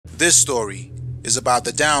This story is about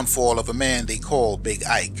the downfall of a man they call Big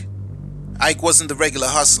Ike. Ike wasn't the regular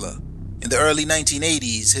hustler. In the early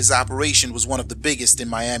 1980s, his operation was one of the biggest in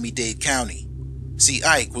Miami-Dade County. See,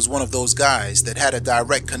 Ike was one of those guys that had a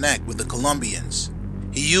direct connect with the Colombians.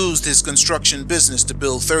 He used his construction business to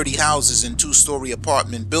build 30 houses and two-story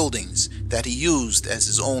apartment buildings that he used as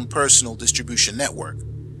his own personal distribution network.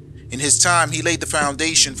 In his time, he laid the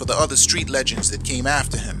foundation for the other street legends that came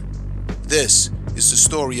after him. This is the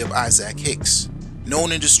story of Isaac Hicks,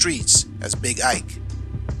 known in the streets as Big Ike.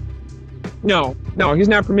 No, he's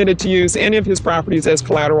not permitted to use any of his properties as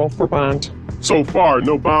collateral for bond. So far,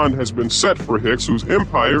 no bond has been set for Hicks, whose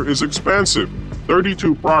empire is expansive.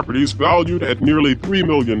 32 properties valued at nearly $3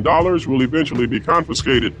 million will eventually be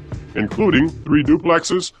confiscated, including 3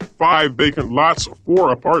 duplexes, 5 vacant lots,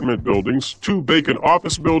 4 apartment buildings, 2 vacant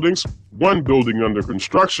office buildings, 1 building under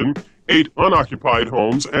construction, 8 unoccupied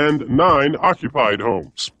homes, and 9 occupied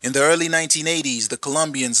homes. In the early 1980s, the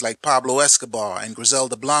Colombians like Pablo Escobar and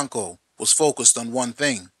Griselda Blanco was focused on one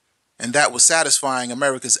thing, and that was satisfying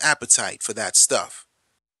America's appetite for that stuff.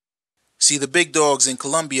 See, the big dogs in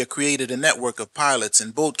Colombia created a network of pilots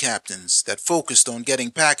and boat captains that focused on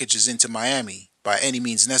getting packages into Miami by any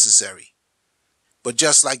means necessary. But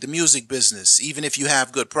just like the music business, even if you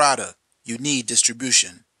have good product, you need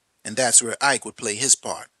distribution, and that's where Ike would play his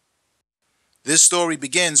part. This story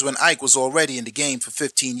begins when Ike was already in the game for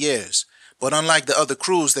 15 years, but unlike the other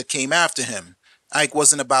crews that came after him, Ike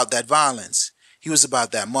wasn't about that violence, he was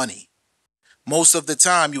about that money. Most of the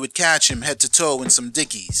time you would catch him head to toe in some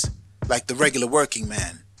Dickies, like the regular working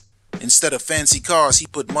man. Instead of fancy cars, he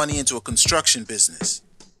put money into a construction business.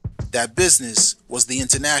 That business was the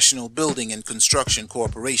International Building and Construction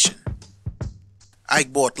Corporation.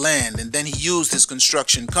 Ike bought land and then he used his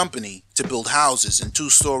construction company to build houses and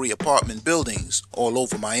two-story apartment buildings all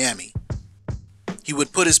over Miami. He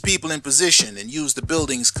would put his people in position and use the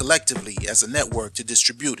buildings collectively as a network to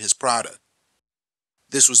distribute his product.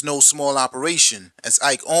 This was no small operation, as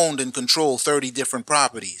Ike owned and controlled 30 different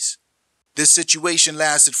properties. This situation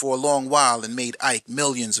lasted for a long while and made Ike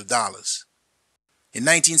millions of dollars. In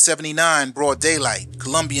 1979, broad daylight,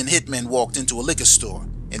 Colombian hitmen walked into a liquor store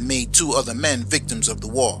and made 2 other men victims of the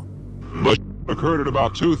war. The occurred at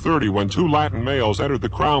about 2:30 when 2 Latin males entered the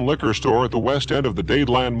Crown Liquor Store at the west end of the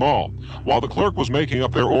Dadeland Mall. While the clerk was making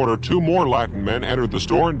up their order, 2 more Latin men entered the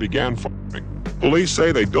store and began firing. Police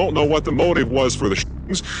say they don't know what the motive was for the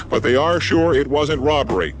shootings, but they are sure it wasn't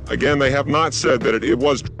robbery. Again, they have not said that it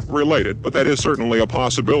was related, but that is certainly a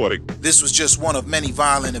possibility. This was just one of many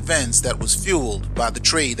violent events that was fueled by the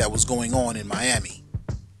trade that was going on in Miami.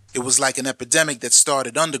 It was like an epidemic that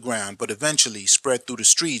started underground but eventually spread through the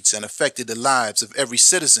streets and affected the lives of every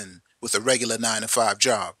citizen with a regular 9-to-5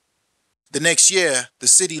 job. The next year, the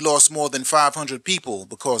city lost more than 500 people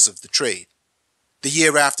because of the trade. The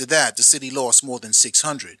year after that, the city lost more than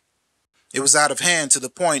 600. It was out of hand to the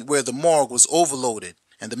point where the morgue was overloaded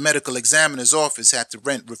and the medical examiner's office had to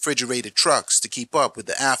rent refrigerated trucks to keep up with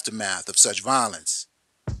the aftermath of such violence.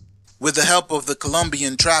 With the help of the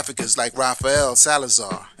Colombian traffickers like Rafael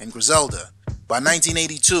Salazar and Griselda, by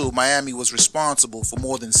 1982, Miami was responsible for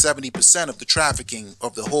more than 70% of the trafficking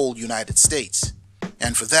of the whole United States.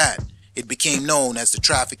 And for that, it became known as the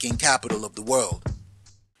trafficking capital of the world.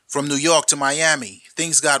 From New York to Miami,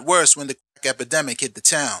 things got worse when the crack epidemic hit the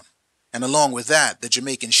town. And along with that, the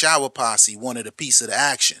Jamaican shower posse wanted a piece of the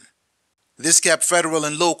action. This kept federal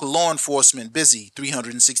and local law enforcement busy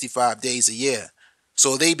 365 days a year.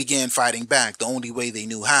 So they began fighting back the only way they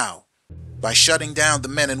knew how, by shutting down the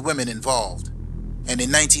men and women involved. And in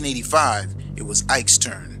 1985, it was Ike's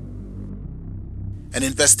turn. An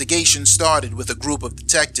investigation started with a group of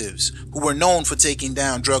detectives who were known for taking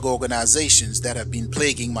down drug organizations that have been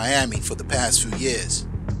plaguing Miami for the past few years.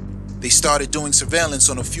 They started doing surveillance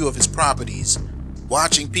on a few of his properties,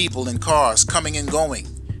 watching people in cars coming and going,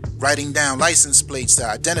 writing down license plates to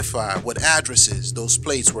identify what addresses those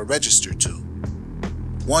plates were registered to.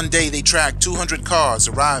 One day they tracked 200 cars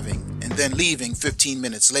arriving and then leaving 15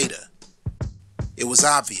 minutes later. It was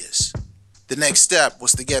obvious. The next step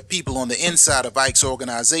was to get people on the inside of Ike's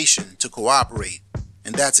organization to cooperate,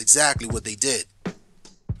 and that's exactly what they did.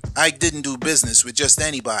 Ike didn't do business with just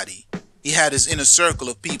anybody. He had his inner circle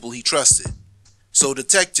of people he trusted. So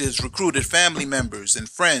detectives recruited family members and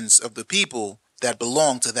friends of the people that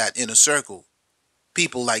belonged to that inner circle.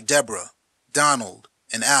 People like Deborah, Donald,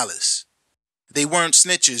 and Alice. They weren't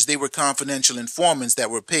snitches, they were confidential informants that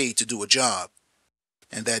were paid to do a job.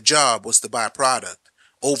 And that job was to buy product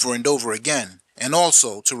over and over again, and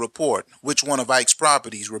also to report which one of Ike's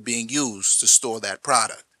properties were being used to store that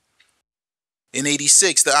product. In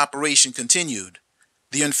 '86, the operation continued.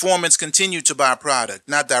 The informants continued to buy product,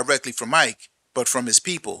 not directly from Ike, but from his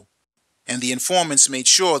people, and the informants made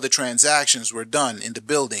sure the transactions were done in the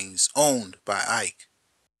buildings owned by Ike.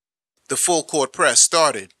 The full court press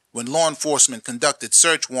started when law enforcement conducted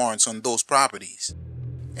search warrants on those properties,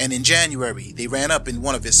 and in January they ran up in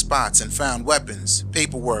one of his spots and found weapons,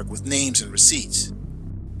 paperwork with names and receipts.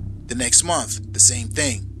 The next month, the same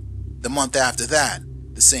thing. The month after that,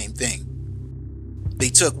 the same thing. They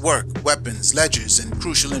took work, weapons, ledgers, and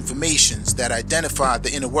crucial informations that identified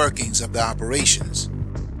the inner workings of the operations.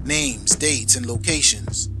 Names, dates, and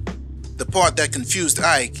locations. The part that confused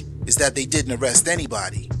Ike is that they didn't arrest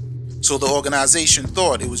anybody. So the organization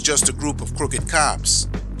thought it was just a group of crooked cops,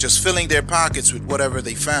 just filling their pockets with whatever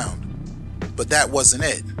they found. But that wasn't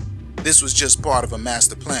it. This was just part of a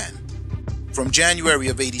master plan. From January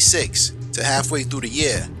of '86 to halfway through the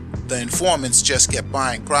year, the informants just kept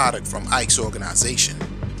buying product from Ike's organization.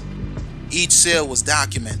 Each sale was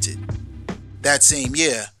documented. That same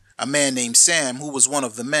year, a man named Sam, who was one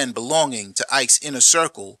of the men belonging to Ike's inner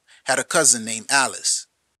circle, had a cousin named Alice.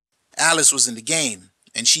 Alice was in the game,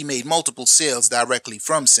 and she made multiple sales directly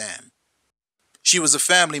from Sam. She was a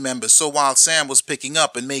family member, so while Sam was picking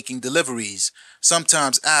up and making deliveries,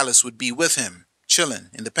 sometimes Alice would be with him, chilling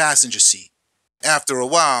in the passenger seat. After a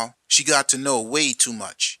while, she got to know way too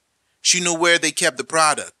much. She knew where they kept the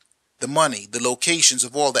product, the money, the locations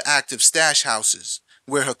of all the active stash houses,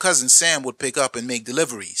 where her cousin Sam would pick up and make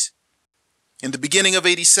deliveries. In the beginning of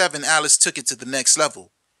 '87, Alice took it to the next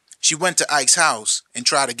level. She went to Ike's house and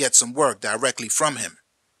tried to get some work directly from him.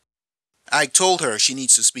 Ike told her she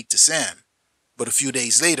needs to speak to Sam, but a few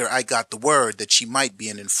days later Ike got the word that she might be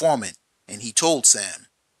an informant, and he told Sam.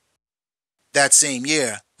 That same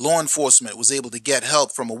year, law enforcement was able to get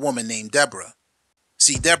help from a woman named Deborah.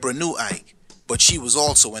 See, Deborah knew Ike, but she was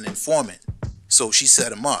also an informant, so she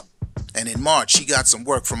set him up, and in March she got some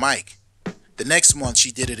work from Ike. The next month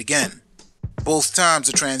she did it again. Both times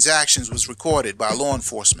the transactions was recorded by law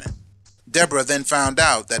enforcement. Deborah then found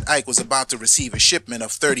out that Ike was about to receive a shipment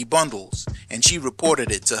of 30 bundles, and she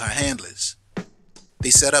reported it to her handlers. They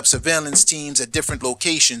set up surveillance teams at different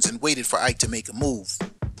locations and waited for Ike to make a move.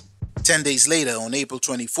 10 days later, on April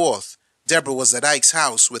 24th, Deborah was at Ike's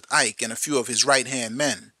house with Ike and a few of his right-hand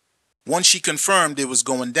men. Once she confirmed it was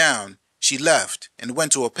going down, she left and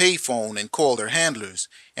went to a payphone and called her handlers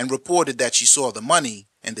and reported that she saw the money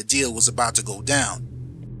and the deal was about to go down.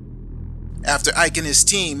 After Ike and his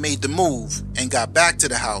team made the move and got back to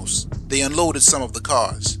the house, they unloaded some of the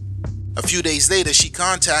cars. A few days later, she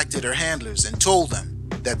contacted her handlers and told them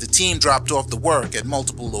that the team dropped off the work at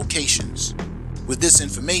multiple locations. With this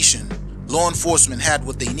information, law enforcement had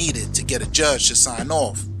what they needed to get a judge to sign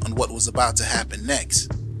off on what was about to happen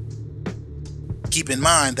next. Keep in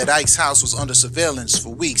mind that Ike's house was under surveillance for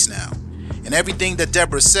weeks now, and everything that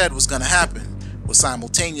Deborah said was going to happen was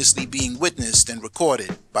simultaneously being witnessed and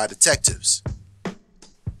recorded by detectives.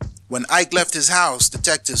 When Ike left his house,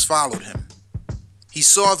 detectives followed him. He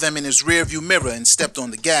saw them in his rearview mirror and stepped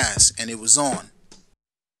on the gas, and it was on.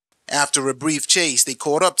 After a brief chase, they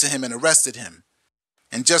caught up to him and arrested him.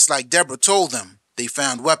 And just like Deborah told them, they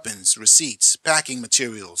found weapons, receipts, packing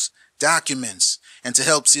materials, documents, and to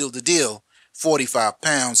help seal the deal, 45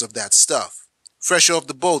 pounds of that stuff, fresh off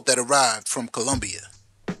the boat that arrived from Colombia.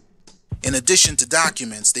 In addition to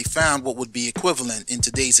documents, they found what would be equivalent in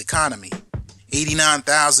today's economy,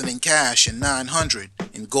 $89,000 in cash and $900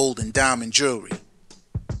 in gold and diamond jewelry.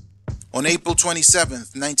 On April 27,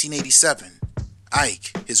 1987,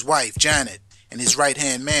 Ike, his wife Janet, and his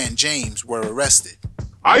right-hand man James were arrested.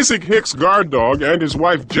 Isaac Hicks' guard dog and his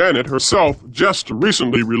wife Janet herself, just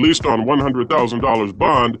recently released on $100,000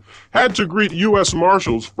 bond, had to greet U.S.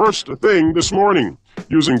 Marshals first thing this morning.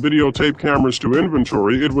 Using videotape cameras to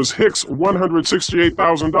inventory, it was Hicks'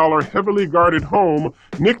 $168,000 heavily guarded home,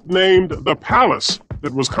 nicknamed the Palace,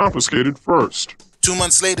 that was confiscated first. 2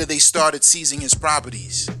 months later, they started seizing his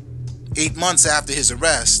properties. 8 months after his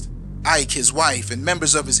arrest, Ike, his wife, and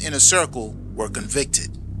members of his inner circle were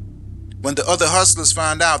convicted. When the other hustlers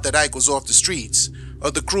found out that Ike was off the streets,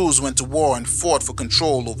 other crews went to war and fought for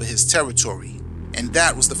control over his territory. And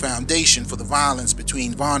that was the foundation for the violence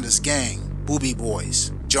between Vonda's gang, Booby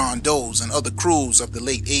Boys, John Doe's, and other crews of the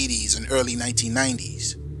late 80s and early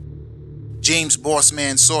 1990s. James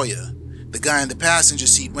Bossman Sawyer, the guy in the passenger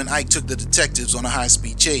seat when Ike took the detectives on a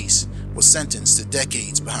high-speed chase, was sentenced to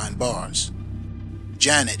decades behind bars.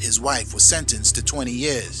 Janet, his wife, was sentenced to 20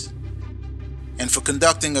 years. And for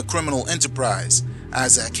conducting a criminal enterprise,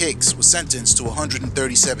 Isaac Hicks was sentenced to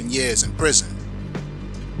 137 years in prison.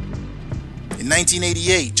 In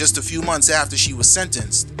 1988, just a few months after she was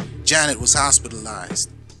sentenced, Janet was hospitalized.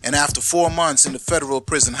 and after 4 months in the federal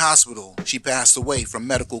prison hospital, she passed away from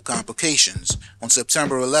medical complications on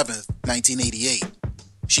September 11th, 1988.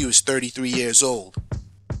 She was 33 years old.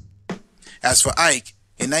 As for Ike,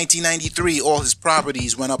 in 1993, all his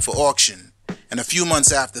properties went up for auction, and a few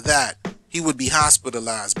months after that, he would be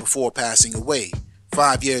hospitalized before passing away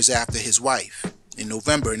 5 years after his wife, in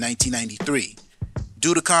November 1993,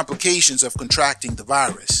 due to complications of contracting the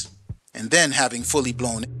virus, and then having fully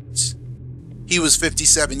blown AIDS. He was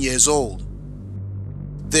 57 years old.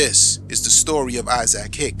 This is the story of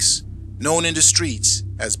Isaac Hicks, known in the streets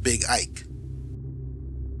as Big Ike.